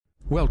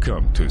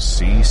Welcome to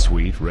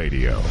C-Suite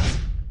Radio.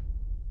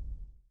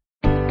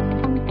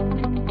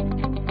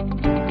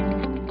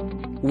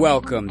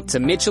 Welcome to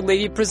Mitchell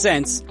Levy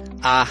Presents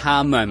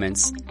Aha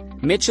Moments.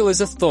 Mitchell is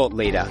a thought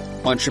leader,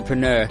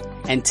 entrepreneur,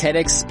 and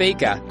TEDx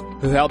speaker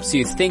who helps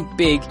you think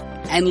big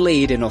and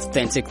lead an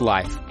authentic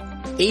life.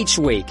 Each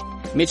week,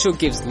 Mitchell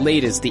gives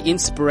leaders the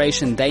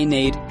inspiration they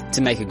need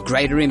to make a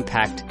greater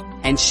impact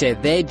and share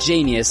their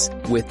genius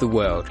with the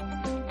world.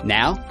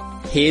 Now,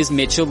 here's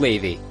Mitchell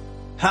Levy.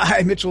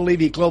 Hi, Mitchell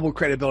Levy, global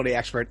credibility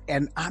expert,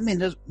 and I'm in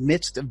the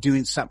midst of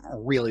doing something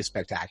really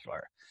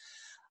spectacular.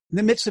 In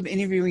the midst of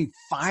interviewing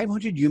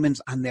 500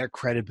 humans on their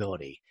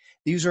credibility.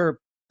 These are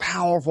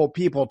powerful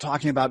people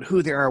talking about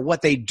who they are,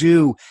 what they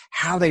do,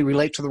 how they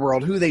relate to the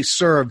world, who they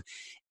serve,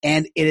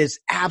 and it is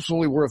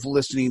absolutely worth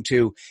listening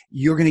to.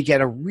 You're going to get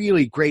a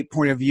really great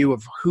point of view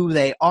of who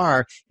they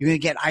are. You're going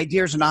to get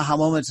ideas and aha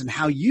moments and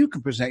how you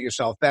can present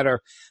yourself better.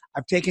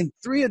 I've taken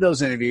 3 of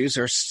those interviews.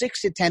 They're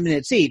 6 to 10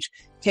 minutes each.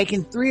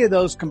 Taken 3 of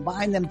those,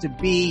 combined them to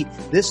be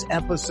this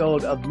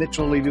episode of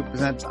Mitchell Levy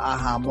Presents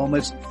Aha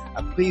Moments.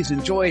 Please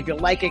enjoy. If you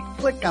like it,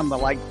 click on the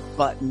like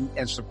button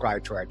and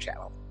subscribe to our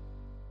channel.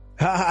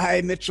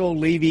 Hi, Mitchell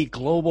Levy,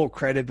 global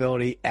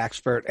credibility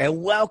expert,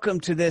 and welcome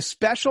to this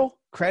special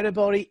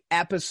credibility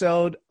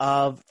episode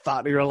of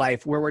Thought Leader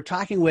Life, where we're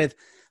talking with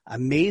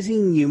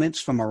amazing humans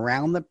from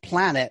around the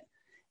planet.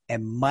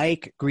 And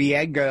Mike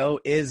Griego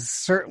is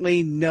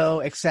certainly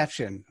no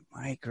exception.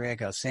 Mike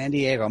Griego, San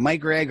Diego.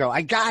 Mike Griego,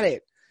 I got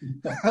it.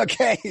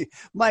 Okay.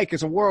 Mike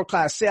is a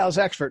world-class sales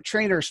expert,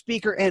 trainer,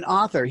 speaker, and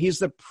author. He's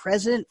the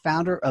president,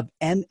 founder of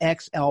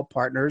MXL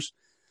Partners,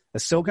 a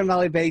Silicon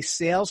Valley-based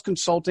sales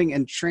consulting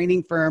and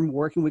training firm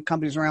working with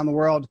companies around the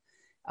world.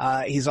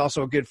 He's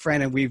also a good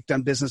friend, and we've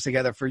done business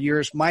together for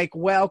years. Mike,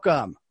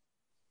 welcome.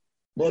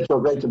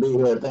 Mitchell, great to be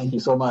here. Thank you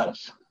so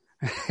much.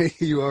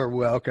 You are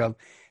welcome.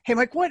 Hey,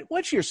 Mike,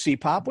 what's your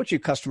CPOP? What's your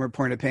customer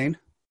point of pain?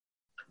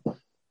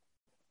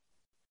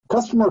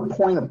 Customer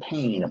point of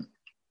pain.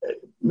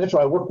 Mitchell,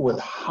 I work with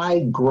high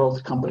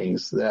growth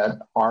companies that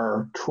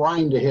are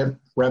trying to hit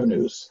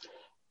revenues,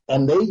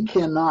 and they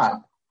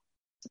cannot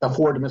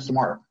afford to miss the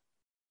mark.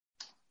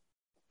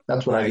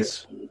 That's what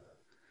Nice. I do.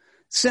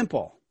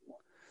 Simple.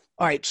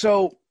 All right,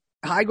 so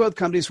high growth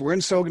companies, we're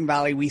in Silicon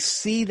Valley. We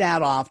see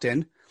that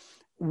often.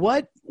 Tell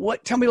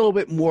me a little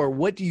bit more.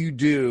 What do you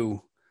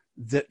do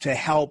to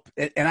help?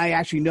 And I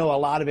actually know a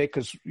lot of it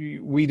because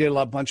we did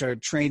a bunch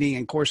of training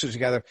and courses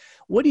together.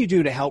 What do you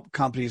do to help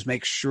companies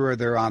make sure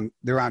they're on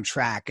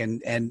track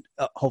and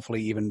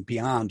hopefully even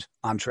beyond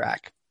on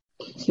track?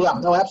 Yeah,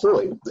 no,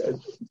 absolutely.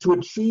 To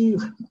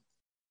achieve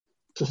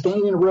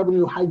sustaining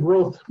revenue, high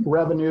growth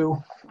revenue,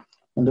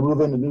 and to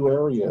move into new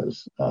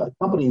areas,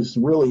 companies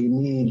really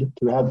need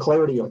to have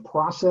clarity of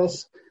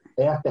process.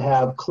 They have to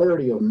have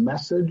clarity of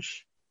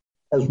message,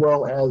 as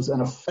well as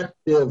an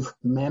effective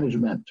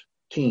management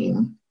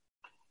team,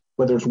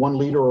 whether it's one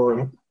leader or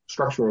a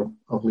structure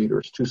of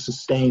leaders, to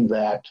sustain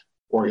that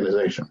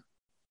organization.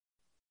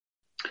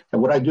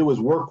 And what I do is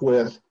work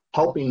with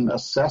helping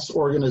assess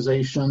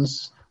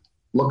organizations,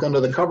 look under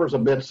the covers a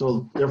bit,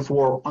 so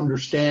therefore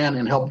understand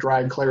and help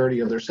drive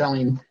clarity of their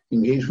selling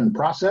engagement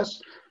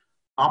process,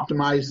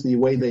 optimize the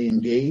way they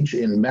engage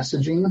in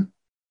messaging,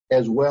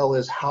 as well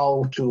as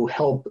how to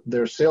help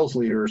their sales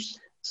leaders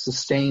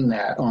sustain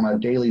that on a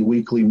daily,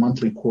 weekly,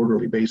 monthly,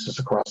 quarterly basis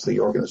across the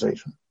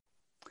organization.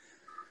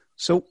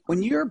 So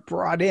when you're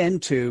brought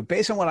into,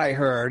 based on what I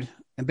heard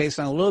and based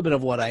on a little bit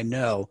of what I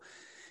know,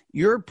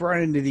 you're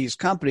brought into these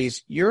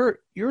companies, you're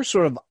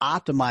sort of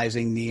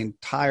optimizing the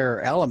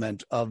entire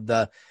element of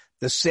the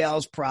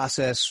sales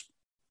process,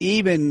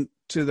 even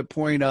to the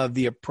point of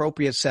the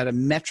appropriate set of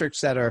metrics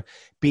that are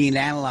being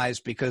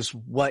analyzed, because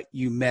what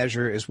you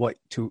measure is what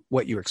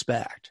you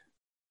expect.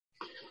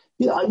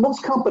 Yeah,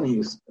 most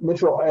companies,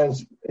 Mitchell,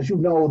 as you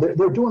know,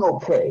 they're doing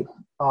okay.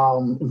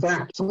 In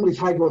fact, some of these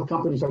high growth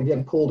companies I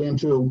get pulled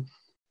into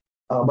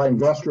by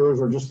investors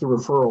or just the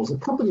referrals, the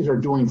companies are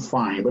doing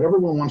fine, but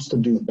everyone wants to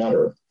do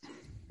better.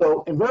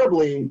 So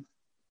invariably,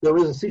 there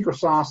is a secret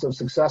sauce of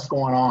success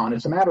going on.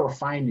 It's a matter of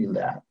finding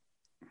that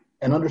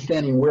and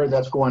understanding where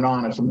that's going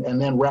on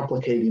and then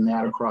replicating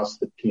that across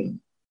the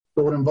team.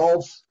 So it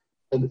involves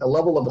a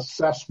level of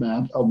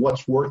assessment of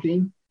what's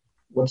working,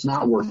 what's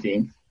not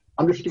working,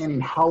 understanding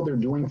how they're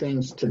doing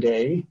things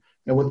today,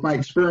 and with my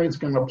experience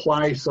can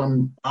apply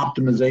some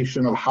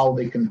optimization of how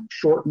they can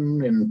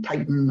shorten and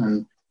tighten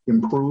and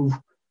improve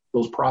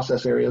those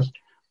process areas.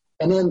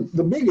 And then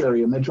the big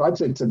area, Mitchell, I'd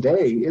say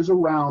today is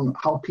around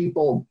how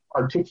people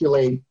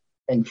articulate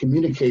and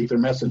communicate their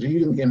message,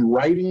 even in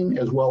writing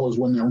as well as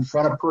when they're in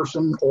front of a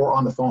person or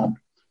on the phone.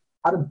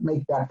 How to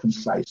make that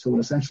concise. So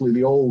essentially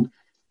the old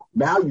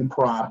value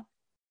prop,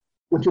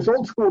 which is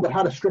old school, but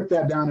how to strip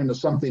that down into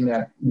something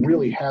that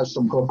really has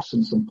some hooks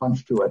and some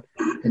punch to it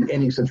in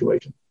any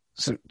situation.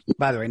 So,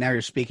 by the way, now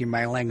you're speaking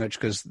my language,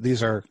 because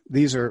these are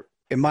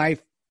in my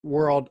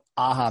world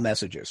aha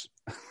messages.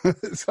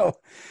 so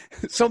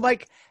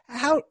Mike,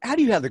 how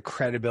do you have the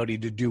credibility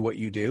to do what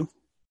you do?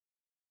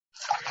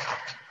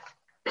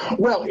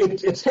 Well,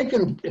 it's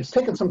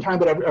taken some time,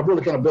 but I've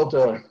really kind of built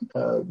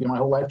my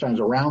whole lifetime's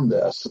around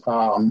this.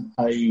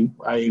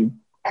 I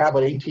have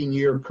an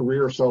 18-year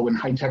career or so in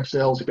high-tech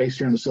sales based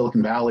here in the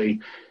Silicon Valley.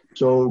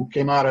 So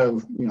came out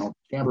of,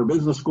 Stanford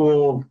Business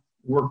School,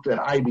 worked at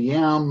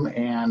IBM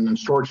and in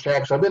storage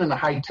tech. So I've been in the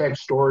high-tech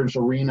storage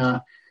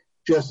arena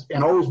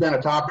and always been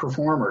a top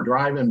performer,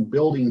 driving,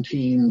 building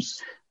teams,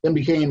 then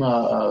became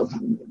a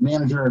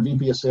manager and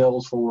VP of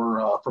sales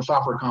for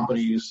software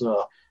companies,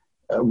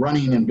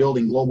 running and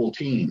building global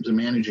teams and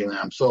managing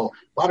them. So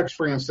a lot of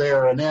experience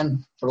there. And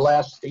then for the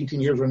last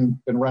 18 years,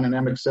 I've been running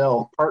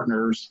MXL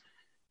Partners,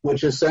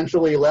 which is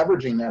essentially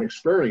leveraging that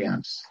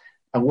experience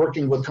and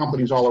working with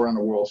companies all around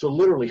the world. So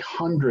literally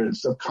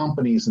hundreds of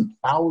companies and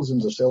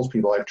thousands of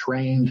salespeople I've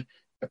trained,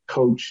 I've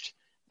coached.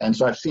 And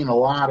so I've seen a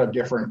lot of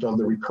different of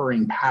the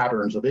recurring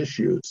patterns of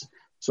issues.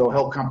 So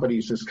help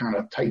companies just kind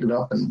of tighten it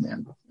up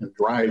and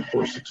drive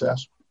for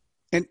success.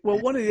 And well,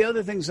 one of the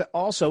other things that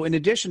also, in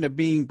addition to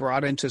being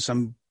brought into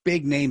some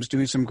big names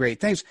doing some great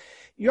things,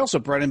 you're also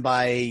brought in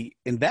by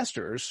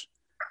investors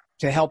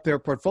to help their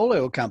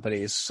portfolio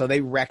companies so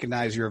they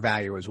recognize your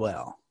value as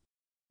well.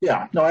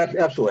 Yeah, no,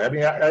 absolutely. I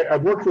mean,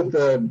 I've worked with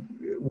the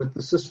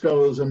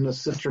Ciscos and the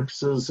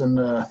Citrixes and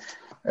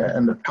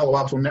the Palo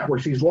Alto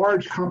Networks, these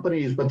large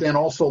companies, but then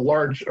also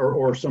large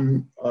or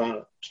some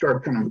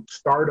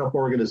startup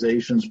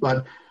organizations.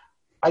 But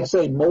I'd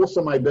say most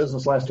of my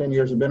business last 10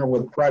 years have been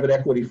with private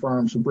equity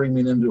firms who bring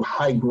me into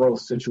high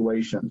growth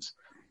situations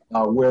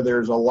where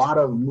there's a lot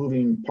of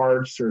moving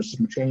parts. There's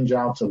some change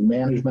outs of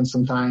management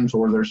sometimes,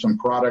 or there's some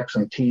products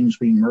and teams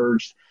being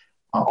merged.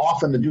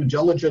 Often the due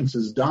diligence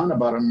is done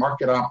about a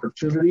market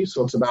opportunity.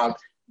 So it's about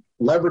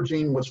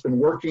leveraging what's been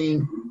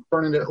working,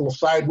 turning it a little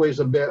sideways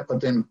a bit,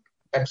 but then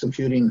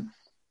executing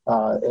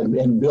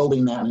and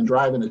building that and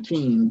driving a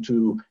team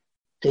to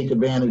take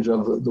advantage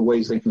of the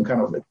ways they can kind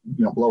of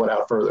blow it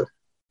out further.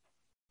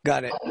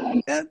 Got it.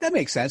 That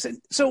makes sense. And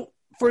so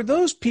for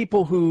those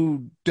people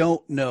who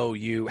don't know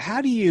you,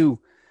 how do you,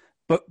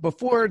 but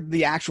before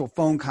the actual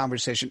phone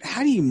conversation,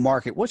 how do you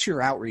market? What's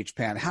your outreach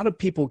plan? How do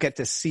people get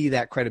to see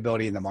that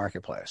credibility in the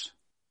marketplace?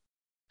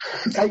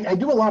 I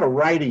do a lot of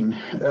writing,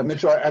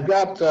 Mitchell. I've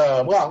got,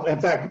 in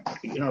fact,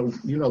 you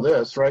know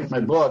this, right? My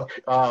book.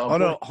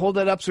 No, hold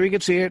that up so we can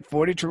see it.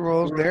 42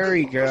 Rules. There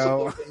you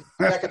go.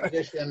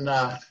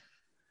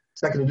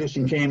 Second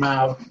edition came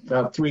out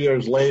 3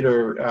 years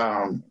later.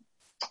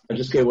 I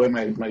just gave away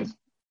I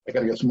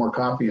got to get some more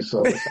copies.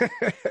 So,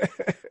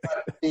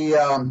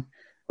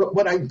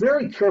 but I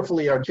very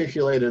carefully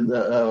articulated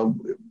the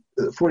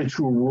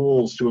 42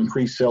 rules to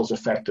increase sales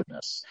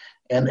effectiveness.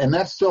 And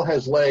that still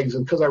has legs,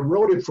 and because I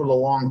wrote it for the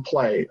long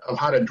play of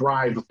how to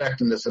drive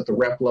effectiveness at the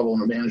rep level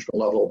and the management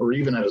level, or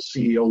even at a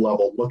CEO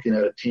level, looking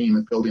at a team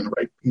and building the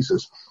right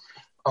pieces.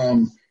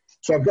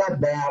 So I've got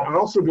that. I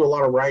also do a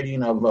lot of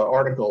writing of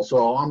articles.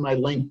 So on my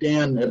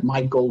LinkedIn at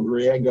Michael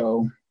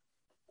Griego,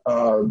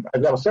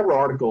 I've got several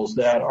articles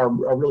that are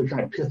really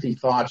kind of pithy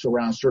thoughts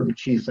around certain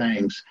key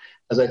things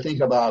as I think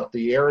about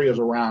the areas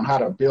around how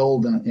to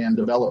build and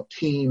develop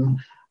team,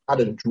 how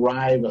to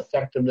drive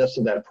effectiveness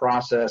of that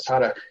process, how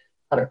to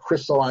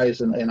crystallize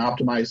and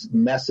optimize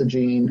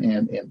messaging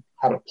and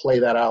how to play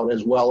that out,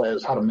 as well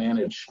as how to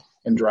manage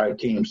and drive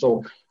teams.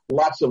 So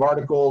lots of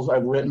articles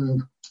I've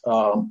written,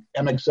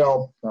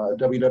 MXL,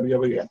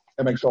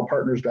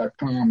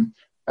 www.mxlpartners.com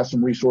has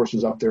some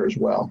resources up there as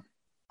well.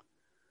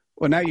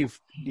 Well, now you've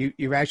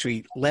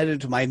actually led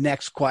into my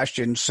next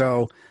question.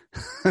 So,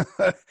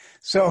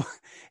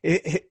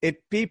 if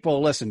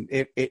people listen,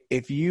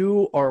 if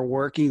you are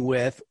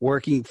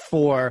working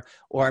for,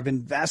 or have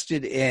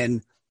invested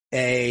in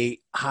a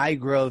high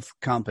growth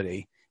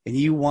company, and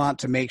you want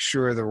to make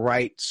sure the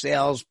right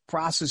sales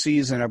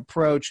processes and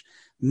approach,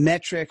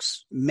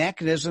 metrics,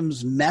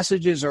 mechanisms,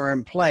 messages are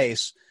in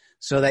place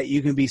so that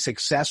you can be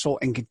successful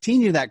and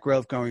continue that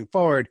growth going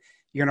forward,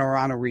 you're going to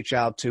want to reach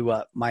out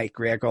to Mike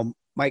Griego.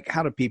 Mike,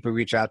 how do people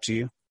reach out to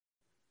you?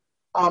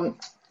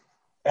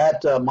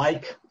 At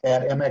Mike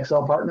at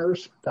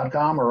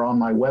mxlpartners.com or on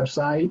my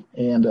website.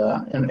 And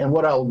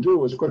what I'll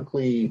do is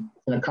quickly,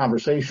 in a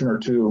conversation or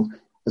two,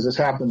 as this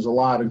happens a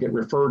lot, I get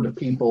referred to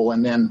people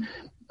and then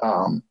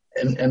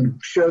and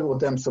share with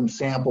them some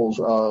samples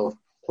of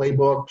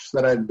playbooks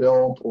that I've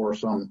built or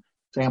some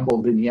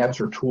sample vignettes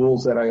or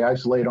tools that I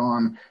isolate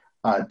on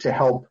to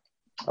help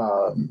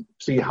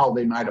see how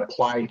they might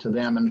apply to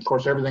them. And of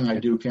course, everything I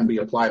do can be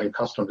applied and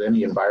custom to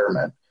any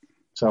environment.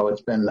 So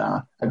it's been,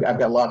 I've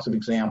got lots of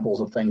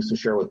examples of things to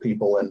share with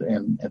people.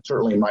 And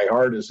certainly my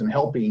heart is in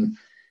helping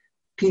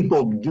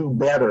people do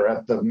better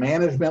at the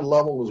management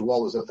level as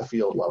well as at the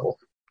field level.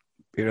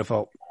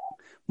 Beautiful.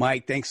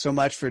 Mike, thanks so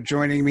much for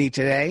joining me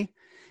today.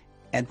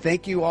 And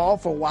thank you all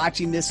for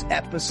watching this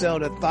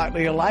episode of Thought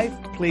Leader Life.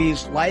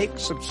 Please like,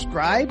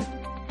 subscribe,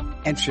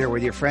 and share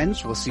with your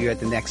friends. We'll see you at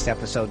the next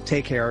episode.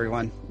 Take care,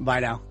 everyone.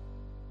 Bye now.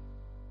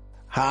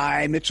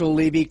 Hi, Mitchell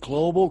Levy,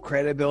 global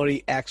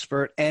credibility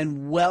expert,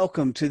 and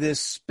welcome to this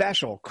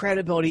special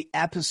credibility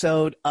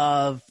episode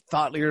of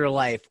Thought Leader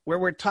Life, where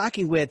we're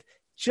talking with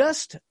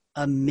just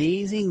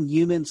amazing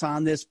humans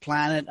on this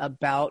planet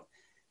about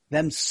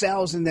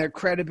themselves and their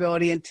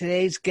credibility. And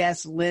today's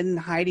guest, Lynn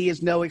Heide,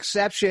 is no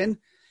exception.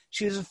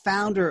 She is a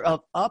founder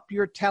of Up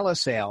Your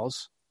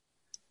Telesales.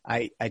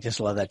 I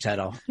just love that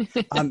title.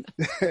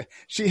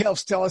 She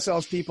helps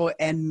telesales people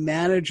and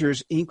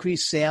managers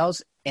increase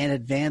sales and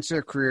advance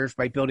their careers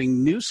by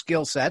building new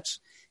skill sets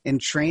in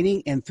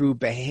training and through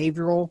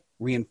behavioral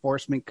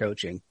reinforcement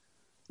coaching.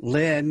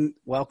 Lynn,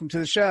 welcome to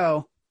the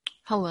show.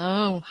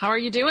 Hello. How are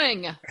you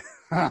doing?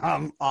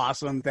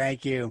 Awesome.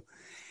 Thank you.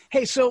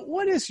 Hey, so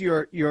what is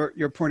your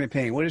point of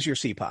pain? What is your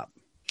CPOP?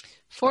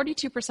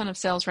 42% of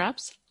sales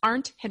reps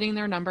aren't hitting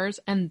their numbers,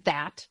 and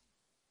that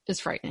is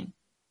frightening.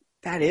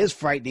 That is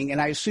frightening, and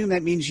I assume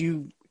that means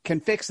you can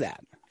fix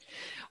that.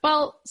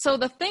 Well, so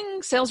the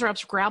thing sales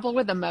reps grapple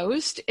with the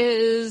most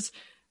is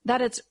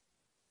that it's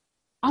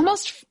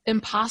almost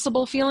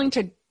impossible feeling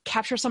to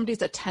capture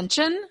somebody's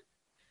attention,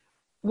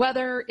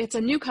 whether it's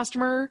a new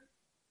customer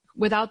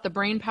without the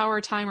brain power,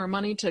 time, or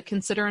money to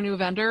consider a new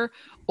vendor,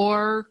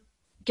 or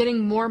getting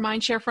more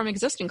mind share from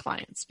existing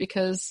clients,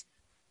 because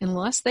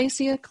unless they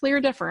see a clear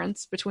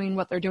difference between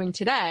what they're doing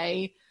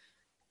today,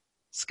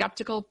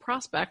 skeptical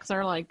prospects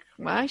are like,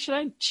 why should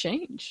I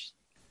change?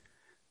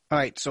 All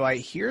right, so I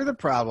hear the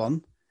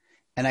problem,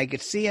 and I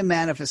could see a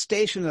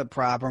manifestation of the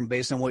problem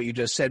based on what you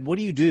just said. What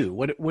do you do?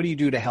 What do you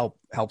do to help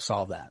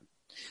solve that?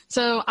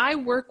 So I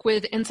work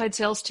with inside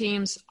sales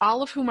teams,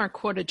 all of whom are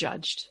quota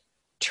judged,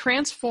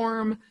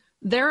 transform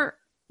their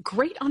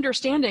great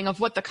understanding of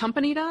what the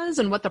company does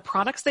and what the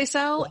products they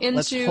sell into.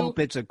 Let's hope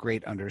it's a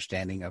great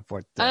understanding of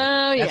what.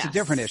 That's yes. a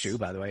different issue,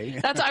 by the way.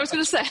 That's what I was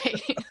going to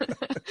say.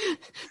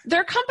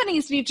 Their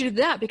companies need to do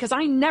that because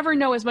I never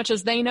know as much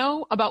as they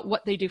know about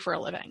what they do for a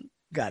living.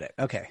 Got it.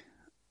 Okay.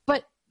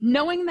 But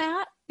knowing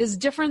that is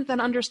different than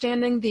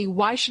understanding the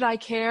why should I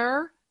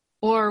care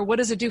or what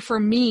does it do for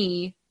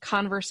me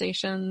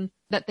conversation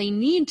that they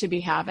need to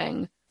be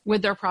having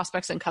with their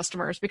prospects and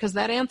customers, because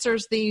that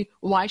answers the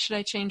why should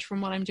I change from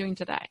what I'm doing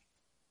today.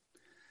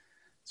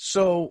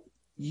 So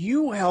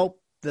you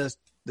help the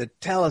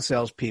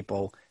telesales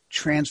people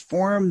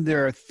transform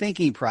their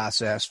thinking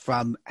process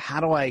from how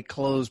do I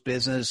close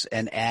business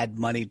and add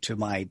money to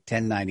my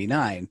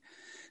 1099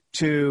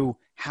 to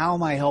how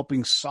am I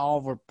helping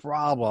solve a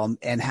problem,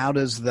 and how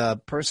does the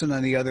person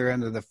on the other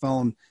end of the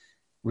phone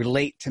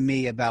relate to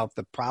me about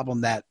the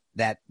problem that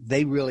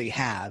they really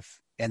have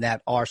and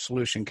that our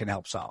solution can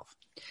help solve.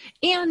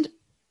 And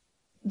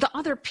the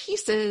other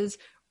piece is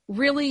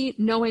really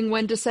knowing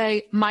when to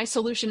say, my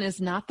solution is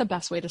not the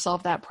best way to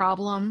solve that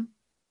problem.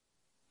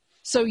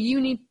 So you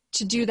need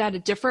to do that a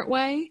different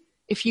way.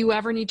 If you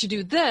ever need to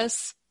do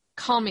this,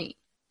 call me.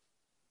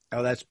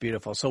 Oh, that's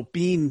beautiful. So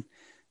being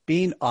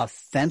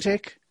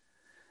authentic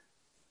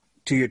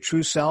to your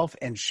true self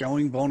and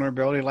showing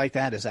vulnerability like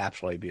that is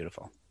absolutely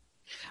beautiful.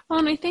 Well,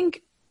 and I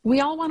think we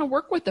all want to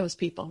work with those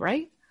people,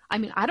 right? I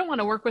mean, I don't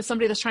want to work with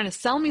somebody that's trying to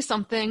sell me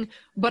something,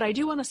 but I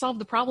do want to solve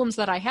the problems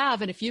that I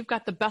have. And if you've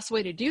got the best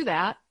way to do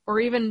that, or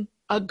even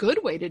a good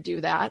way to do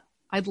that,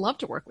 I'd love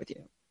to work with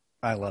you.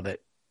 I love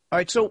it. All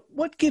right. So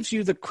what gives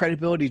you the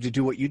credibility to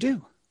do what you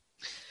do?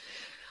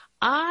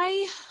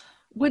 I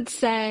would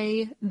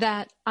say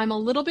that I'm a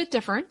little bit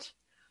different,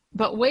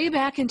 but way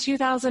back in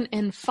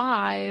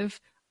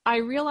 2005, I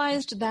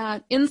realized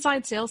that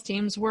inside sales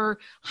teams were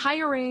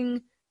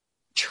hiring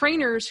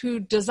trainers who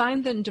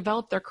designed and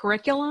developed their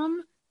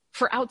curriculum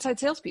for outside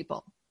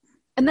salespeople,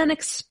 and then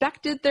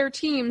expected their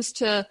teams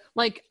to,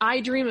 like I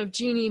Dream of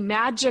Jeannie,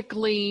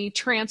 magically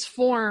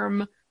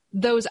transform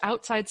those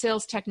outside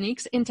sales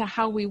techniques into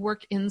how we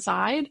work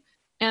inside.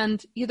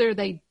 And either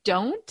they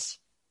don't,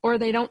 or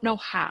they don't know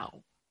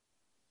how.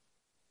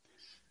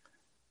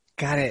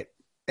 Got it.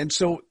 And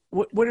so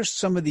what are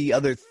some of the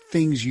other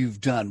things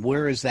you've done?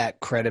 Where does that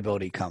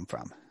credibility come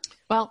from?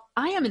 Well,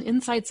 I am an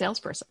inside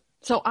salesperson.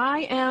 So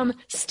I am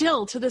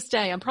still, to this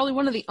day, I'm probably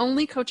one of the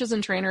only coaches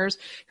and trainers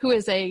who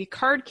is a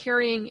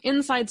card-carrying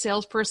inside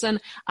salesperson.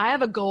 I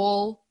have a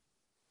goal.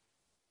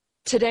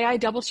 Today I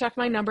double-checked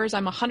my numbers.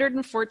 I'm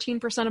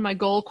 114% of my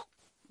goal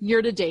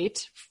year to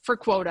date for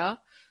quota.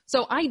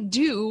 So I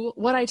do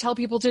what I tell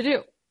people to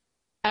do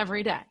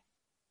every day.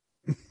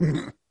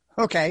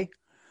 Okay.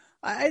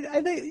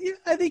 I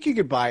think you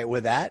could buy it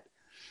with that.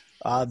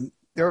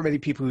 There are many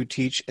people who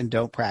teach and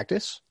don't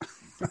practice.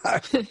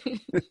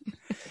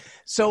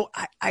 So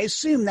I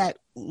assume that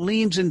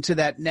leans into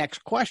that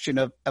next question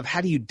of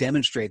how do you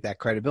demonstrate that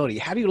credibility?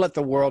 How do you let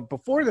the world,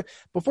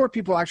 before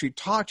people actually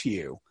talk to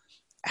you,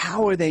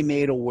 how are they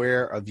made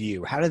aware of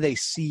you? How do they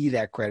see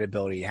that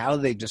credibility? How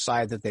do they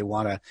decide that they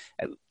want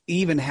to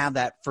even have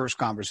that first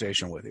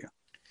conversation with you?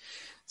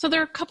 So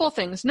there are a couple of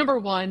things. Number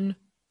one,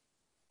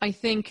 I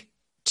think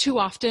too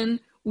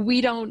often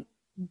we don't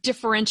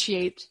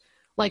differentiate.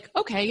 Like,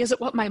 okay, is it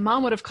what my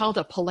mom would have called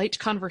a polite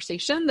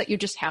conversation that you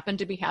just happen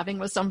to be having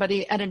with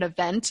somebody at an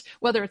event,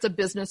 whether it's a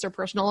business or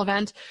personal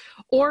event?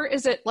 Or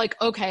is it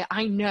like, okay,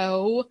 I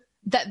know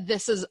that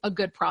this is a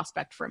good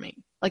prospect for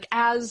me. Like,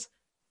 as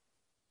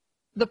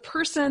the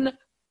person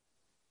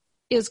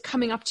is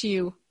coming up to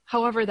you,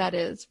 however that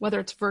is,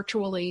 whether it's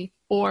virtually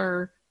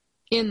or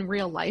in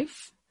real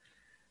life,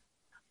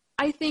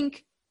 I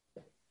think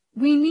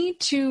we need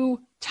to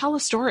tell a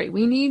story.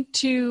 We need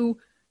to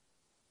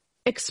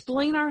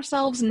explain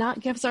ourselves, not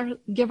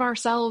give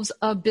ourselves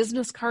a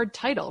business card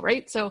title,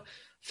 right? So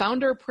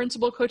founder,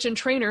 principal, coach, and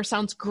trainer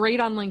sounds great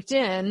on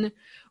LinkedIn,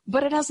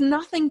 but it has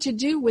nothing to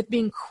do with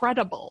being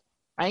credible,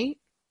 right?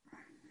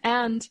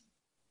 And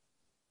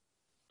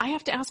I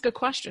have to ask a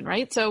question,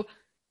 right? So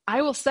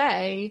I will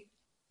say,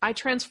 I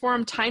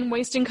transform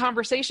time-wasting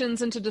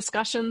conversations into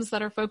discussions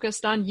that are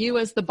focused on you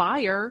as the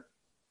buyer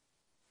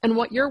and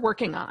what you're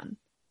working on.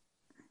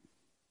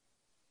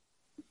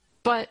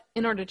 But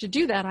in order to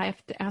do that, I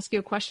have to ask you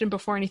a question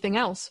before anything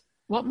else.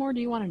 What more do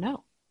you want to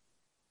know?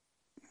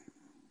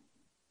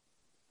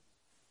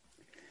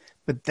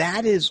 But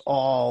that is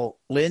all,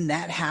 Lynn,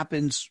 that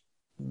happens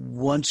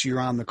once you're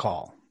on the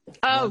call.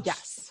 Oh,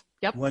 yes.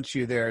 Yep. Once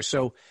you're there.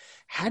 So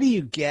how do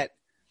you get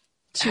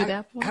to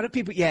that point? How do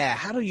people,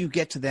 how do you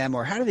get to them,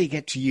 or how do they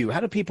get to you? How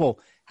do people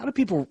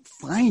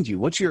find you?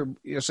 What's your,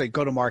 say,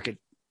 go-to-market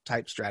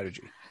type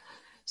strategy?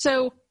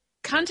 So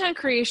content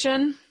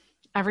creation,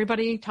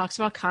 everybody talks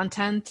about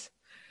content,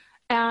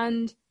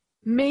 and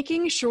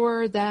making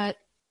sure that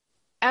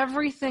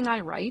everything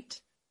I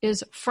write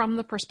is from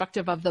the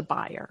perspective of the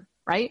buyer,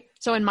 right?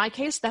 So in my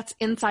case, that's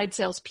inside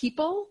sales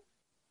people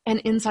and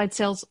inside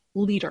sales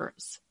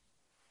leaders.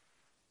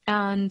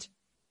 And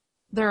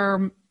there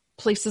are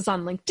places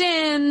on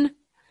LinkedIn.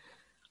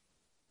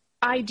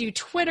 I do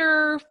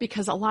Twitter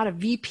because a lot of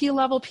VP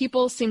level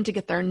people seem to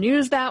get their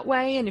news that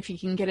way. And if you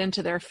can get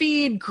into their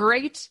feed,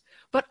 great.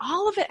 But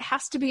all of it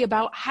has to be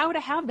about how to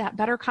have that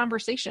better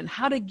conversation,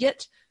 how to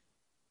get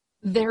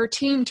their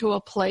team to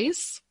a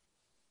place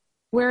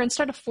where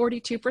instead of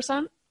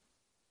 42%,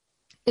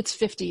 it's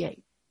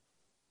 58.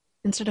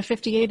 Instead of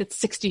 58, it's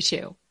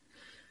 62.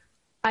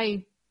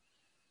 I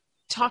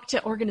talk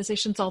to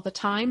organizations all the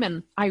time,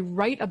 and I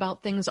write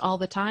about things all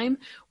the time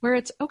where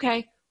it's,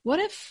 okay, what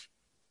if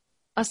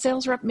a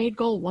sales rep made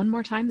goal one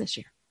more time this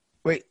year?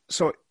 Wait,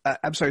 so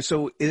I'm sorry.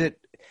 So is it,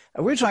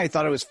 originally I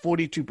thought it was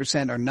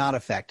 42% are not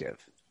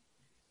effective.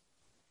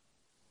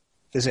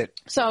 Is it?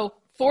 So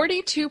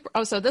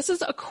so this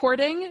is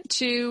according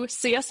to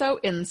CSO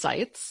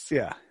Insights.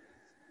 Yeah.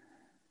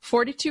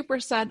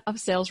 42% of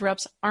sales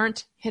reps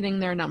aren't hitting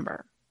their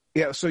number.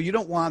 Yeah, so you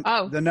don't want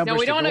the numbers. No,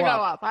 we don't want to go go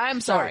up. I'm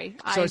sorry.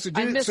 So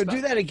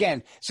do that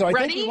again. So I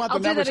think you want the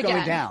numbers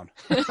going down.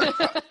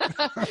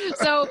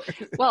 So,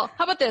 well,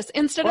 how about this?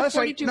 Instead of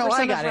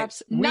 42% of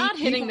reps not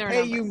hitting their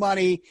number. People pay you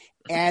money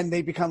and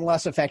they become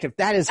less effective.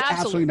 That is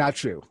absolutely not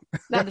true.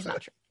 That is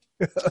not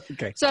true.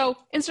 Okay. So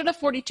instead of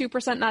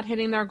 42% not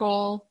hitting their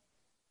goal,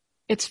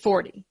 it's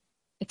 40.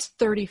 It's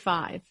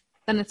 35.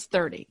 Then it's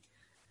 30.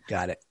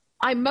 Got it.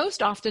 I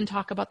most often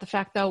talk about the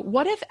fact, though,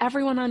 what if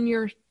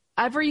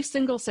every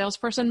single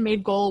salesperson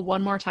made goal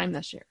one more time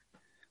this year?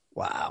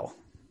 Wow.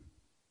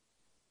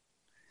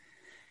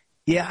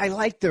 Yeah, I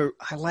like the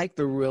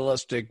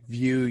realistic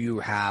view you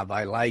have.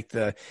 I like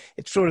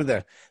it's sort of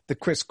the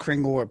Kris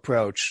Kringle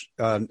approach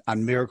on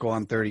Miracle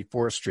on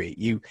 34th Street.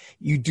 You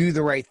do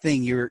the right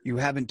thing. You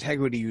have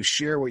integrity. You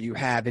share what you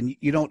have, and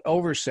you don't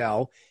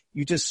oversell.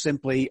 You just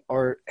simply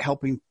are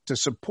helping to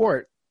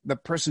support the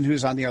person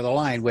who's on the other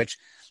line, which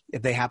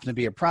if they happen to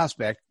be a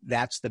prospect,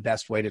 that's the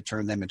best way to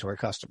turn them into a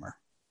customer.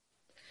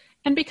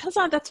 And because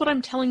that's what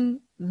I'm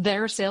telling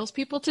their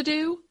salespeople to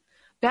do,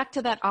 back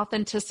to that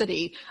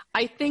authenticity,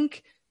 I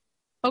think,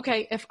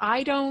 okay, if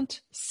I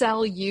don't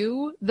sell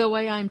you the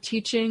way I'm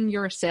teaching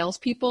your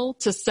salespeople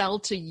to sell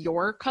to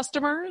your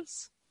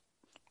customers,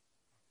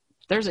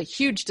 there's a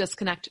huge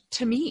disconnect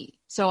to me.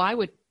 So I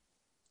would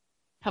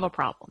have a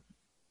problem.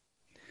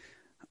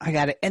 I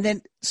got it. And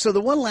then, so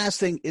the one last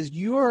thing is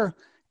your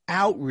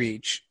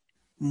outreach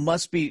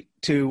must be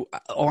to,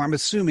 or I'm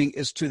assuming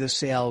is to the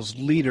sales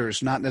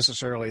leaders, not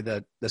necessarily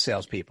the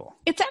salespeople.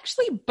 It's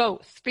actually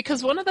both,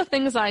 because one of the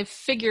things I've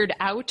figured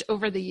out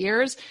over the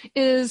years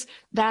is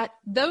that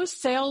those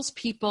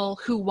salespeople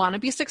who want to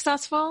be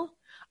successful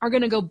are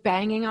going to go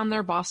banging on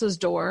their boss's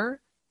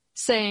door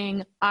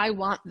saying, I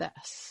want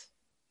this.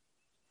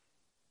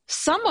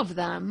 Some of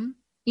them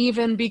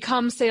even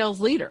become sales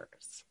leaders.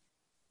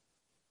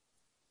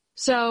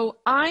 So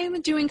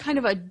I'm doing kind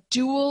of a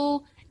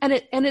dual, and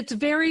it's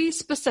very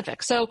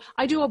specific. So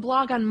I do a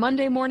blog on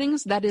Monday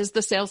mornings that is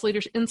the Sales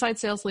Leadership Inside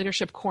Sales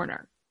Leadership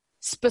Corner,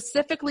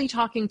 specifically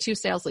talking to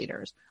sales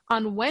leaders.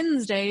 On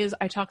Wednesdays,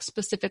 I talk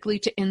specifically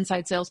to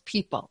inside sales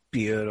people.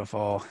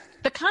 Beautiful.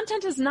 The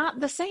content is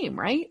not the same,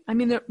 right? I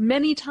mean, there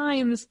many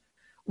times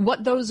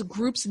what those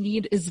groups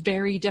need is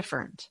very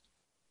different.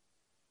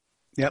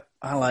 Yep,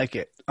 I like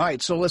it. All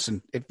right, so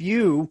listen, if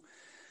you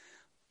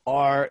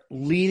are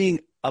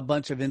leading a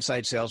bunch of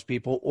inside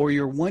salespeople, or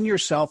you're one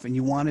yourself and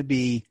you want to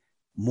be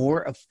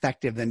more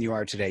effective than you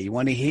are today, you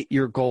want to hit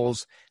your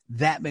goals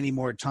that many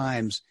more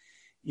times,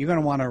 you're going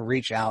to want to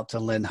reach out to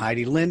Lynn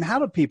Heide. Lynn, how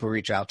do people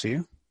reach out to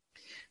you?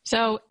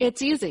 So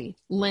it's easy.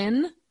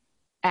 Lynn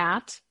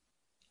at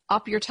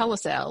Up Your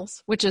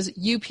Telesales, which is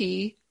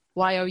UPYOUR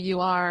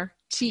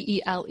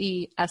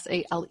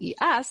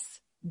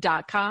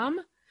TELESALES.com.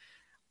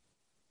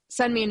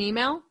 Send me an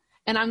email,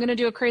 and I'm going to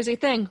do a crazy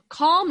thing.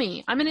 Call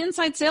me. I'm an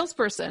inside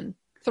salesperson.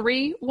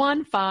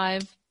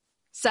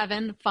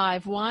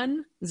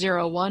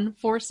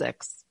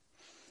 315-751-0146.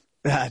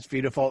 That's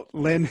beautiful.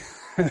 Lynn,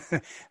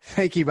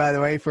 thank you, by the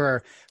way,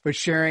 for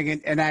sharing.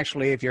 And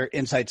actually, if you're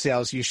inside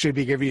sales, you should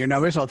be giving your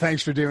number. So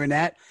thanks for doing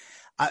that.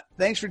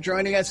 Thanks for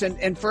joining us.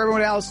 And for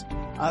everyone else,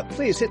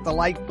 please hit the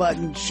like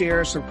button,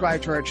 share,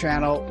 subscribe to our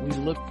channel. We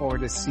look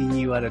forward to seeing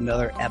you at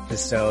another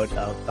episode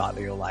of Thought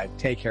Leader Live.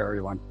 Take care,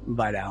 everyone.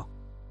 Bye now.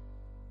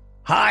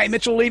 Hi,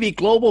 Mitchell Levy,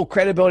 global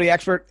credibility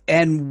expert,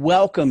 and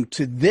welcome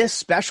to this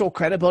special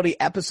credibility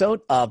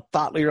episode of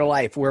Thought Leader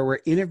Life, where we're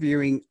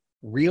interviewing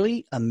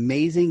really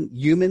amazing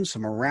humans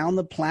from around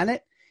the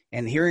planet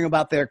and hearing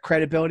about their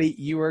credibility.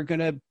 You are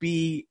going to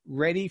be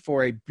ready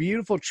for a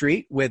beautiful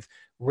treat with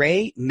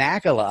Ray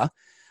Magala.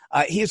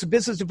 He is a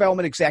business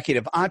development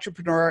executive,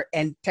 entrepreneur,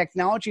 and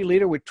technology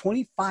leader with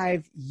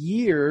 25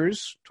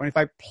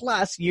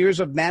 plus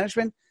years of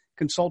management,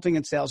 consulting,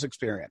 and sales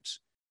experience.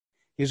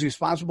 He's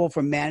responsible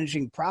for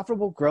managing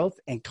profitable growth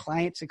and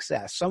client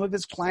success. Some of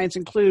his clients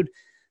include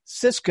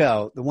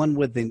Cisco, the one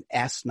with an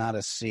S, not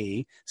a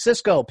C,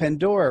 Cisco,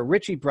 Pandora,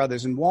 Ritchie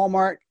Brothers, and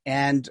Walmart.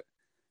 And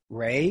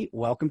Ray,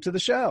 welcome to the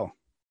show.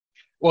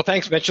 Well,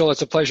 thanks, Mitchell.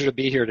 It's a pleasure to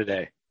be here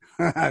today.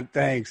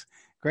 Thanks.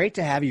 Great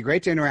to have you.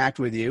 Great to interact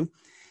with you.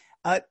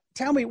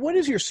 Tell me, what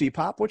is your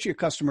CPOP? What's your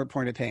customer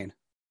point of pain?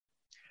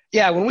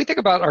 Yeah, when we think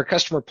about our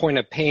customer point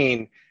of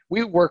pain,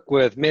 we work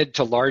with mid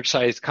to large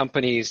size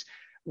companies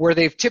where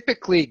they've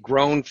typically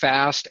grown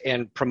fast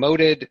and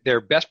promoted their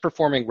best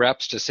performing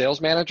reps to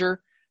sales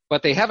manager,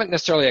 but they haven't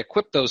necessarily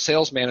equipped those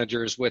sales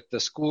managers with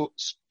the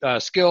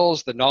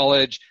skills, the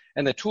knowledge,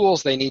 and the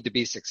tools they need to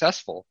be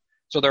successful.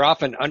 So they're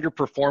often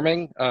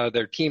underperforming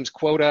their team's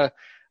quota.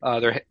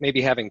 They're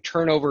maybe having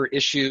turnover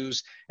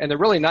issues, and they're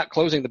really not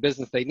closing the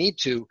business they need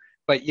to.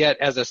 But yet,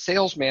 as a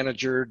sales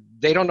manager,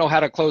 they don't know how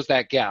to close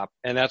that gap.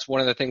 And that's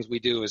one of the things we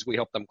do is we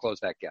help them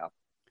close that gap.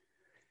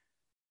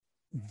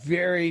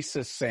 Very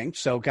succinct.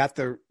 So got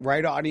the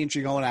right audience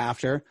you're going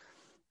after.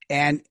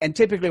 And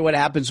typically what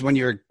happens when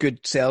you're a good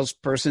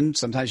salesperson,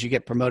 sometimes you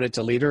get promoted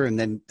to leader, and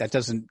then that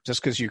doesn't,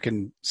 just because you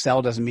can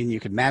sell doesn't mean you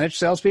can manage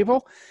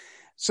salespeople.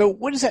 So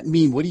what does that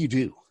mean? What do you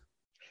do?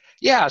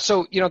 Yeah.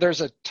 So,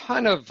 there's a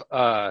ton of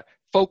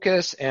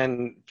focus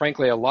and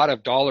frankly, a lot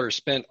of dollars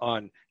spent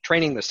on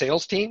training the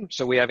sales team.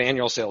 So we have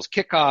annual sales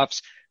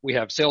kickoffs. We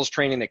have sales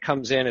training that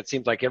comes in. It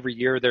seems like every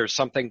year there's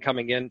something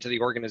coming into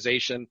the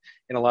organization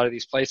in a lot of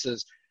these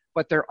places,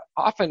 but there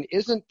often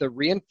isn't the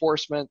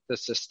reinforcement, the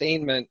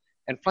sustainment,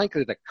 and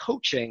frankly, the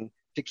coaching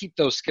to keep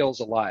those skills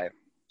alive.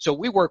 So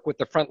we work with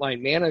the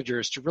frontline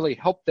managers to really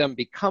help them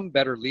become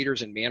better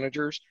leaders and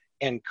managers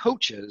and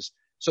coaches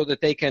so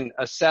that they can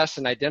assess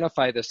and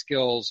identify the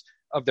skills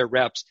of their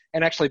reps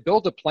and actually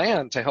build a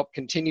plan to help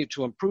continue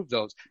to improve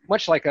those,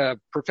 much like a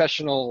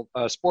professional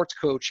sports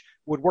coach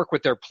would work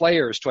with their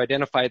players to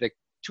identify the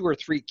 2 or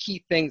 3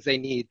 key things they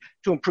need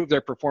to improve their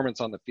performance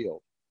on the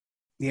field.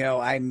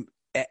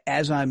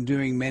 As I'm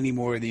doing many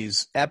more of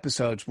these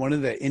episodes, one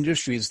of the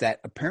industries that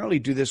apparently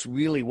do this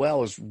really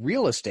well is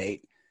real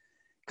estate.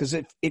 Because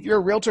if you're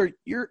a realtor,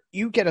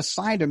 you get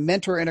assigned a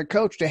mentor and a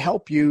coach to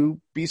help you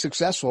be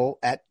successful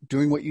at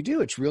doing what you do.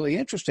 It's really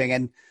interesting.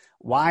 And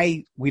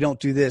why we don't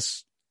do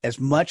this as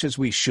much as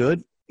we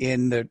should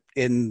in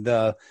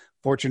the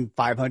Fortune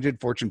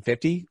 500, Fortune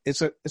 50,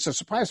 it's a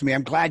surprise to me.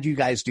 I'm glad you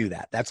guys do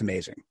that. That's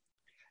amazing.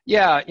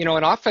 Yeah,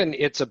 and often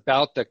it's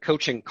about the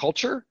coaching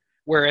culture,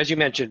 where, as you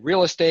mentioned,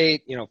 real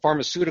estate,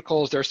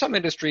 pharmaceuticals, there are some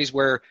industries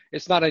where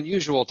it's not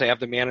unusual to have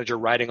the manager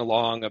riding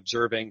along,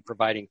 observing,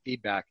 providing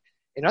feedback.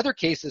 In other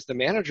cases, the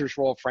manager's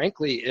role,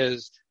 frankly,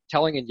 is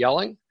telling and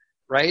yelling,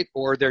 right?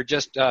 Or they're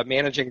just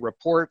managing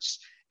reports,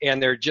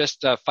 and they're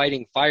just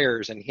fighting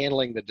fires and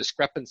handling the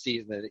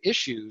discrepancies and the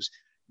issues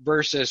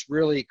versus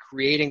really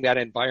creating that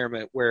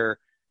environment where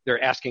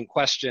they're asking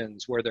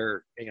questions, where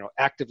they're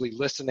actively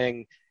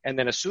listening, and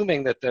then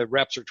assuming that the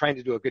reps are trying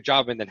to do a good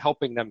job and then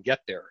helping them get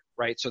there,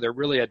 right? So they're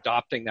really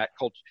adopting that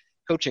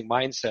coaching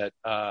mindset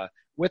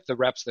with the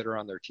reps that are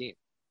on their team.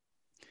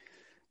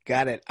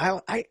 Got it.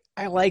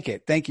 I like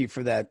it. Thank you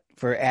for that,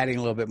 for adding a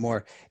little bit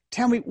more.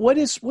 Tell me, what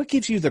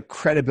gives you the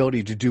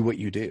credibility to do what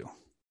you do?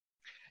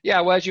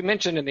 Yeah, well, as you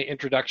mentioned in the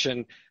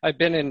introduction, I've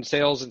been in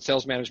sales and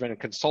sales management and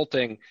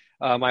consulting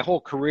my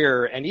whole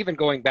career. And even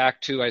going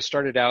back to, I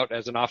started out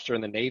as an officer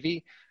in the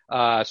Navy.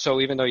 So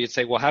even though you'd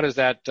say, well, how does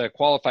that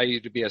qualify you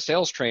to be a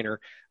sales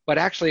trainer? But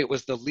actually, it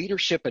was the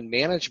leadership and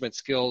management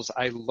skills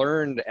I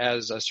learned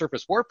as a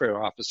surface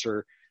warfare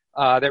officer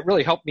that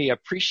really helped me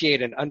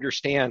appreciate and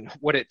understand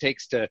what it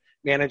takes to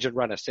manage and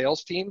run a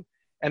sales team.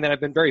 And then I've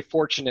been very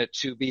fortunate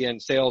to be in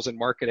sales and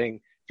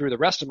marketing through the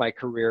rest of my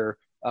career,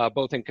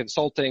 both in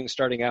consulting,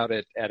 starting out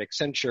at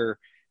Accenture,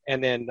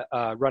 and then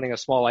running a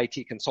small IT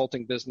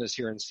consulting business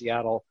here in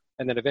Seattle,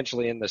 and then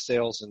eventually in the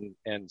sales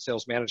and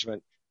sales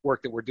management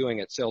work that we're doing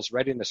at Sales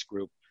Readiness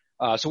Group.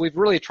 So we've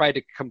really tried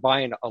to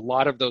combine a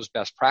lot of those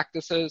best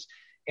practices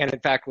And in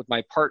fact, with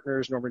my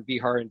partners, Norman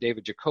Bihar and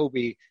David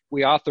Jacoby,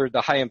 we authored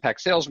the High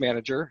Impact Sales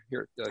Manager.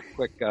 Here, a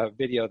quick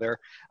video there.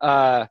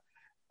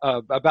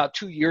 About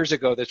 2 years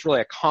ago, that's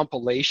really a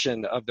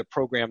compilation of the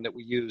program that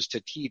we use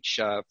to teach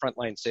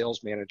frontline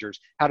sales managers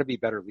how to be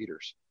better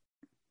leaders.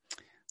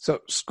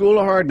 So School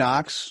of Hard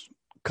Knocks,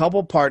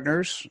 couple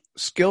partners,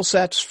 skill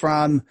sets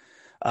from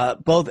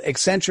both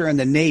Accenture and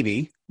the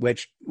Navy,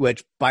 which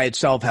by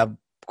itself have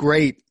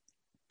great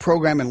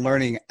program and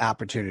learning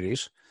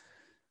opportunities.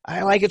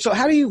 I like it. So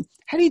how do you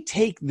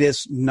take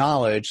this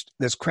knowledge,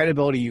 this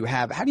credibility you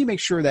have? How do you make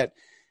sure that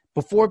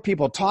before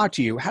people talk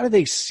to you, how do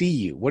they see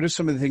you? What are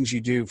some of the things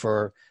you do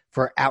for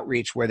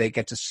outreach where they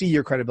get to see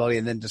your credibility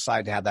and then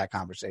decide to have that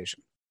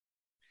conversation?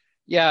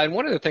 Yeah, and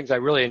one of the things I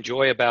really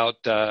enjoy about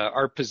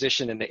our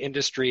position in the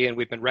industry, and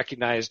we've been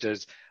recognized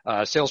as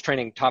Sales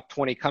Training Top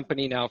 20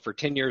 company now for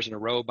 10 years in a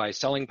row by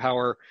Selling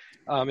Power,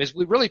 is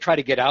we really try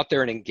to get out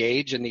there and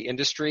engage in the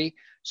industry.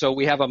 So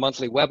we have a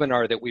monthly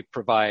webinar that we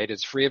provide.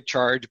 It's free of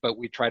charge, but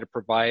we try to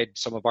provide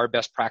some of our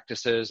best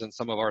practices and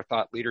some of our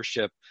thought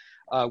leadership.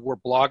 We're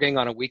blogging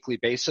on a weekly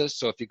basis.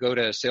 So if you go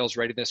to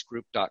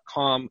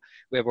salesreadinessgroup.com,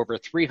 we have over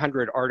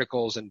 300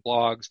 articles and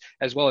blogs,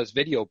 as well as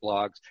video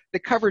blogs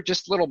that cover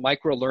just little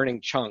micro learning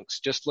chunks,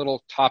 just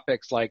little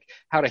topics like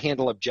how to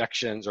handle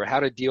objections or how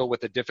to deal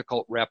with a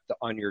difficult rep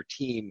on your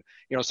team,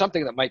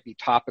 something that might be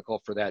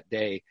topical for that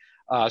day.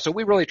 So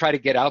we really try to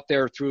get out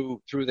there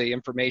through the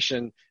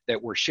information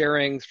that we're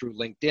sharing, through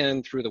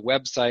LinkedIn, through the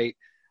website,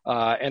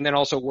 and then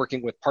also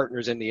working with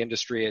partners in the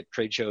industry at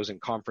trade shows and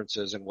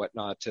conferences and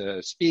whatnot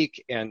to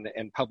speak and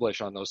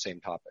publish on those same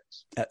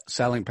topics.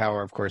 Selling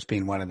Power, of course,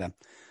 being one of them.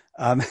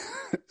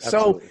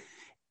 So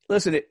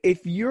listen,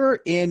 if you're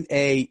in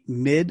a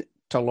mid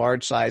to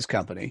large size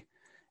company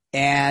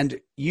and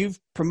you've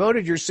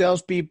promoted your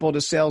salespeople to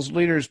sales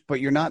leaders,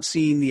 but you're not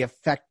seeing the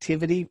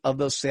effectivity of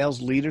those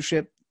sales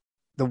leadership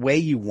the way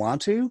you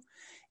want to,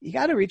 you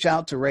got to reach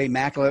out to Ray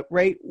Makala.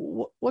 Ray,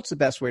 what's the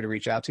best way to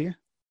reach out to you?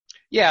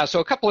 Yeah, so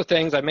a couple of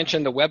things. I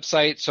mentioned the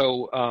website.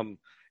 So,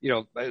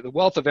 the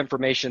wealth of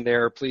information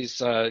there, please,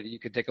 you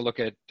could take a look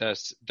at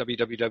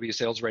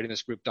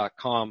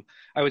www.salesreadinessgroup.com.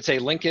 I would say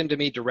link into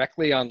me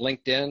directly on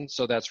LinkedIn.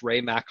 So that's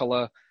Ray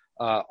Makala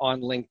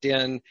on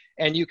LinkedIn.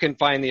 And you can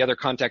find the other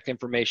contact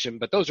information,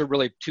 but those are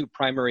really two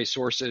primary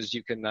sources.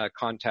 You can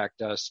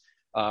contact us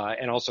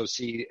and also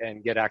see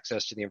and get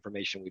access to the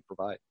information we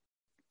provide.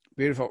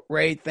 Beautiful.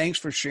 Ray, thanks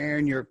for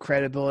sharing your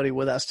credibility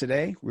with us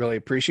today. Really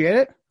appreciate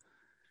it.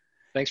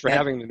 Thanks for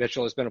having me,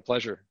 Mitchell. It's been a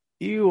pleasure.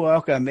 You're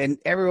welcome. And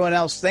everyone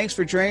else, thanks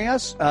for joining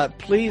us.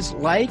 Please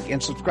like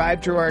and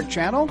subscribe to our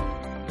channel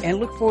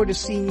and look forward to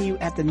seeing you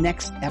at the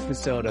next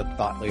episode of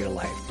Thought Leader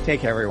Life.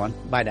 Take care, everyone.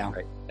 Bye now.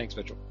 Great. Thanks,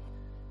 Mitchell.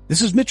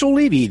 This is Mitchell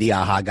Levy, the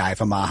AHA guy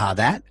from AHA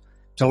That.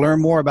 To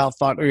learn more about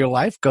Thought Leader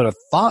Life, go to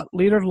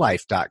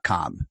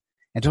thoughtleaderlife.com.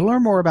 And to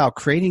learn more about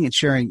creating and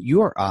sharing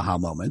your AHA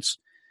moments,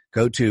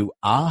 go to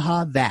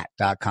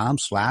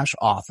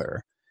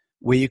ahathat.com/author,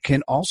 where you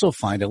can also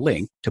find a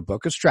link to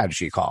book a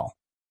strategy call.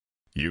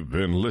 You've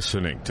been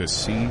listening to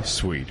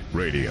C-Suite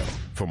Radio.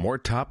 For more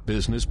top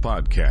business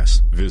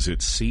podcasts,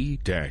 visit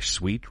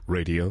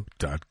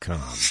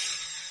c-suiteradio.com.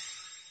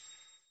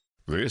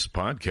 This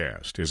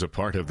podcast is a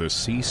part of the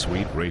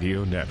C-Suite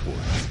Radio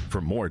Network.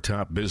 For more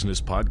top business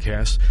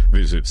podcasts,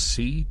 visit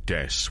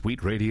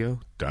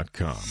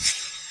c-suiteradio.com.